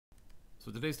So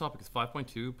today's topic is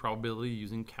 5.2, probability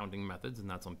using counting methods, and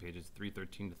that's on pages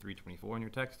 313 to 324 in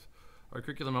your text. Our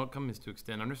curriculum outcome is to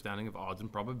extend understanding of odds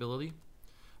and probability.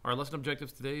 Our lesson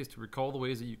objectives today is to recall the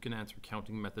ways that you can answer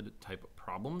counting method type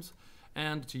problems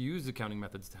and to use the counting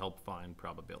methods to help find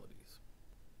probabilities.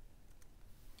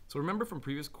 So remember from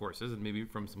previous courses, and maybe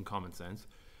from some common sense,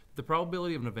 the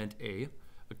probability of an event A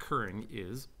occurring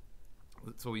is,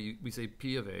 so we say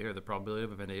P of A, or the probability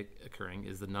of event A occurring,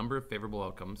 is the number of favorable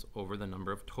outcomes over the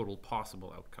number of total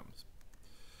possible outcomes.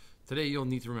 Today you'll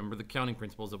need to remember the counting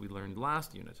principles that we learned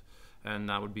last unit, and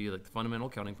that would be like the fundamental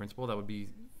counting principle, that would be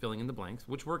filling in the blanks,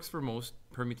 which works for most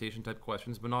permutation type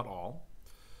questions, but not all.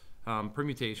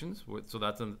 Permutations, so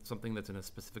that's something that's in a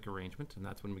specific arrangement, and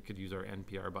that's when we could use our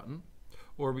NPR button,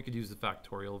 or we could use the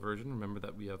factorial version. Remember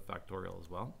that we have factorial as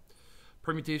well.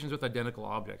 Permutations with identical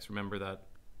objects, remember that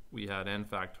we had n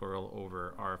factorial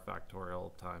over r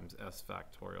factorial times s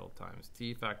factorial times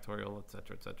t factorial,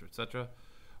 etc., etc., etc.,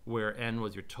 where n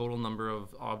was your total number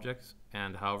of objects,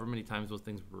 and however many times those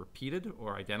things were repeated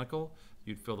or identical,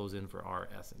 you'd fill those in for r,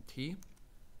 s, and t.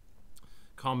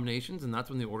 Combinations, and that's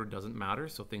when the order doesn't matter,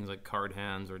 so things like card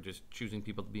hands or just choosing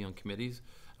people to be on committees,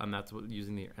 and that's what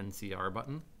using the NCR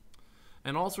button.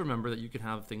 And also remember that you can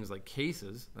have things like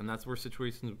cases, and that's where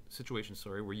situations,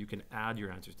 where you can add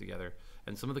your answers together.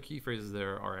 And some of the key phrases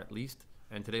there are at least,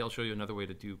 and today I'll show you another way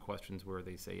to do questions where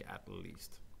they say at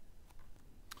least.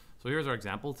 So here's our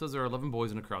example. It says there are 11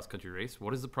 boys in a cross-country race.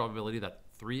 What is the probability that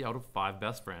 3 out of 5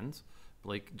 best friends,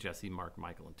 Blake, Jesse, Mark,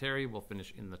 Michael, and Terry, will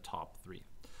finish in the top 3?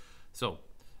 So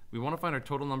we want to find our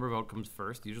total number of outcomes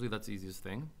first. Usually that's the easiest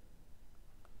thing.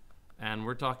 And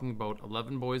we're talking about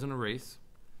 11 boys in a race,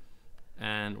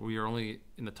 and we are only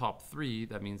in the top 3.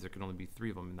 That means there can only be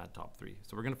 3 of them in that top 3.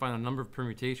 So we're going to find a number of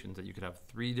permutations that you could have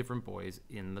 3 different boys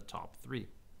in the top 3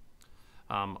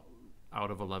 out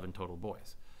of 11 total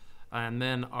boys. And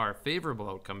then our favorable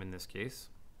outcome in this case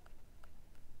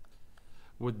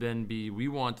would then be, we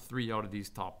want 3 out of these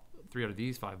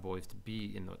 5 boys to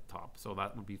be in the top. So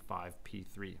that would be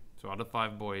 5p3. So out of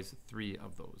 5 boys, 3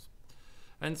 of those.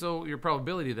 And so your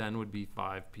probability then would be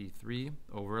 5p3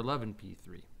 over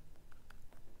 11p3.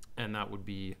 And that would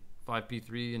be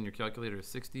 5p3 in your calculator is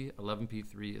 60,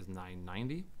 11p3 is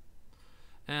 990.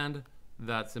 And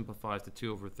that simplifies to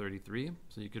 2 over 33.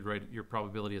 So you could write your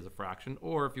probability as a fraction,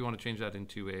 or if you want to change that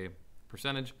into a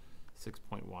percentage,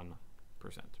 6.1%.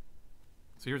 So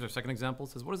here's our second example.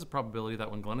 It says, what is the probability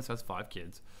that when Glennis has 5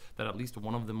 kids, that at least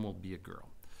one of them will be a girl?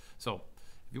 So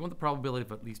if you want the probability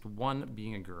of at least one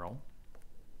being a girl,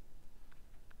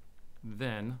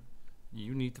 then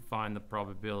you need to find the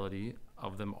probability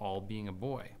of them all being a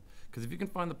boy. Because if you can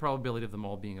find the probability of them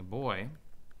all being a boy,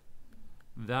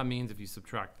 that means if you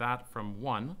subtract that from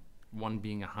 1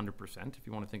 being 100%, if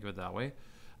you want to think of it that way,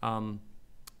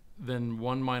 then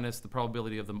 1 minus the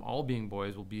probability of them all being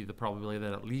boys will be the probability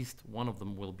that at least one of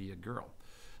them will be a girl.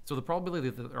 So the probability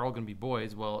that they're all going to be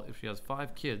boys, well, if she has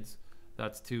 5 kids,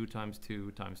 that's 2 times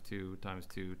 2 times 2 times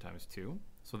 2 times 2.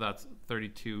 So that's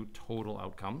 32 total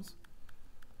outcomes.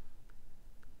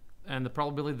 And the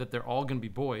probability that they're all going to be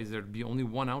boys, there'd be only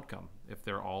one outcome if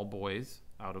they're all boys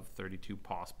out of 32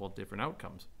 possible different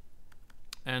outcomes.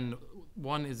 And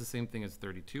 1 is the same thing as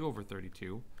 32 over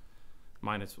 32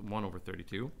 minus 1 over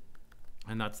 32.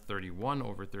 And that's 31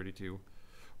 over 32,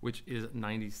 which is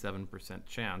 97%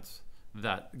 chance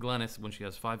that Glennis, when she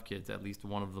has 5 kids, at least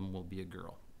one of them will be a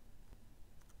girl.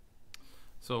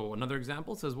 So another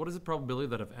example says, what is the probability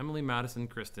that if Emily, Madison,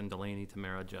 Kristen, Delaney,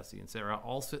 Tamara, Jesse, and Sarah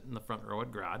all sit in the front row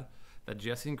at grad, that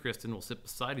Jesse and Kristen will sit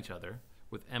beside each other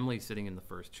with Emily sitting in the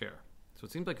first chair? So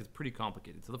it seems like it's pretty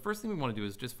complicated. So the first thing we want to do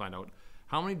is just find out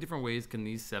how many different ways can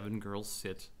these 7 girls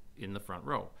sit in the front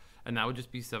row? And that would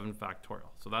just be 7 factorial.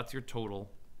 So that's your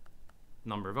total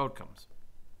number of outcomes.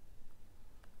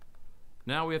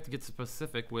 Now we have to get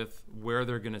specific with where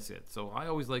they're going to sit. So I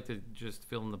always like to just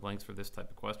fill in the blanks for this type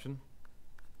of question.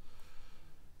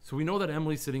 So we know that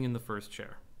Emily's sitting in the first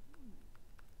chair.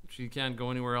 She can't go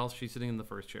anywhere else. She's sitting in the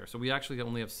first chair. So we actually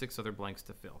only have 6 other blanks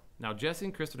to fill. Now Jesse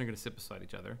and Kristen are going to sit beside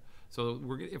each other. So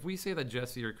if we say that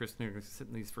Jesse or Kristen are going to sit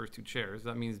in these first 2 chairs,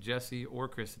 that means Jesse or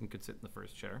Kristen could sit in the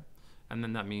first chair. And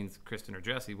then that means Kristen or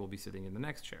Jesse will be sitting in the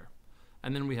next chair.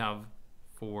 And then we have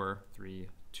 4, 3,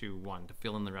 2, 1 to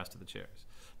fill in the rest of the chairs.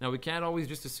 Now we can't always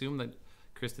just assume that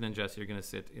Kristen and Jesse are going to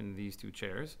sit in these 2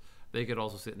 chairs. They could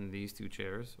also sit in these 2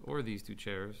 chairs, or these 2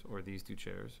 chairs, or these 2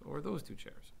 chairs, or those 2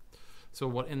 chairs. So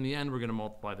what in the end, we're going to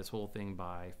multiply this whole thing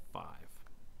by 5.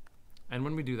 And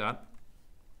when we do that,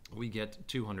 we get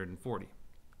 240.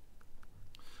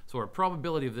 So our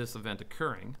probability of this event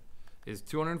occurring is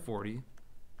 240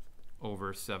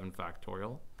 over 7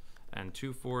 factorial, and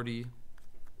 240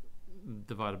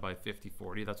 divided by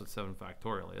 50/40, that's what 7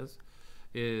 factorial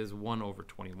is 1 over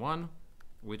 21,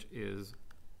 which is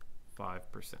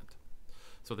 5%.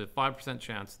 So the 5%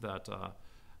 chance that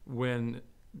when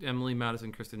Emily,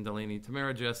 Madison, Kristen, Delaney,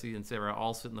 Tamara, Jesse, and Sarah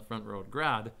all sit in the front row at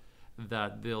grad,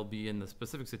 that they'll be in the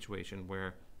specific situation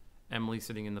where Emily's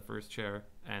sitting in the first chair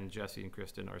and Jesse and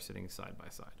Kristen are sitting side by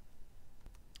side.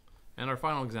 And our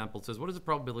final example says, what is the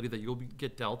probability that you'll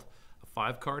get dealt a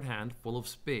 5-card hand full of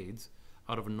spades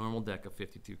out of a normal deck of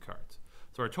 52 cards?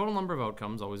 So our total number of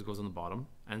outcomes always goes on the bottom,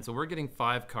 and so we're getting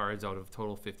 5 cards out of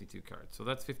total 52 cards. So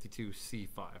that's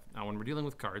 52C5. Now when we're dealing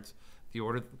with cards, the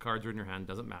order that the cards are in your hand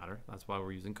doesn't matter. That's why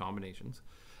we're using combinations.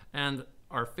 And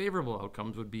our favorable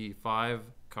outcomes would be 5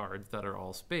 cards that are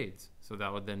all spades. So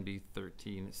that would then be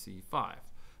 13C5.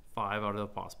 5 out of the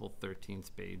possible 13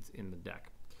 spades in the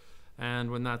deck.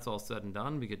 And when that's all said and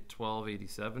done, we get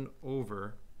 1287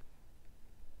 over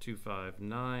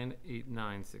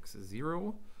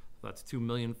 2598960. That's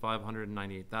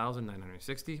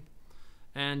 2,598,960.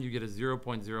 And you get a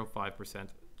 0.05%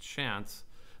 chance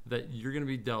that you're going to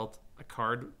be dealt a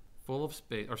card full of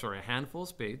spades, or sorry, a handful of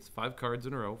spades, 5 cards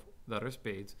in a row that are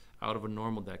spades, out of a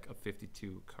normal deck of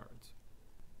 52 cards.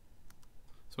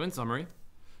 So in summary,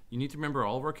 you need to remember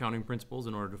all of our counting principles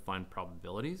in order to find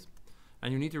probabilities.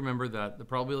 And you need to remember that the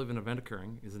probability of an event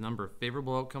occurring is the number of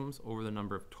favorable outcomes over the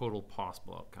number of total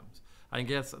possible outcomes. I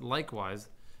guess likewise,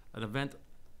 the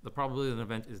probability that an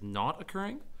event is not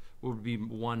occurring would be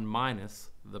 1 minus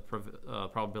the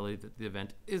probability that the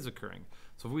event is occurring.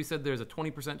 So if we said there's a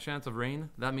 20% chance of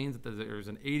rain, that means that there's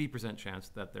an 80% chance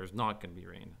that there's not going to be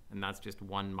rain. And that's just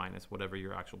 1 minus whatever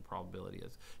your actual probability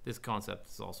is. This concept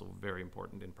is also very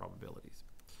important in probabilities.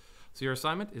 So your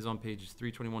assignment is on pages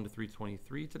 321 to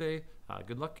 323 today.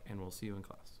 Good luck, and we'll see you in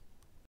class.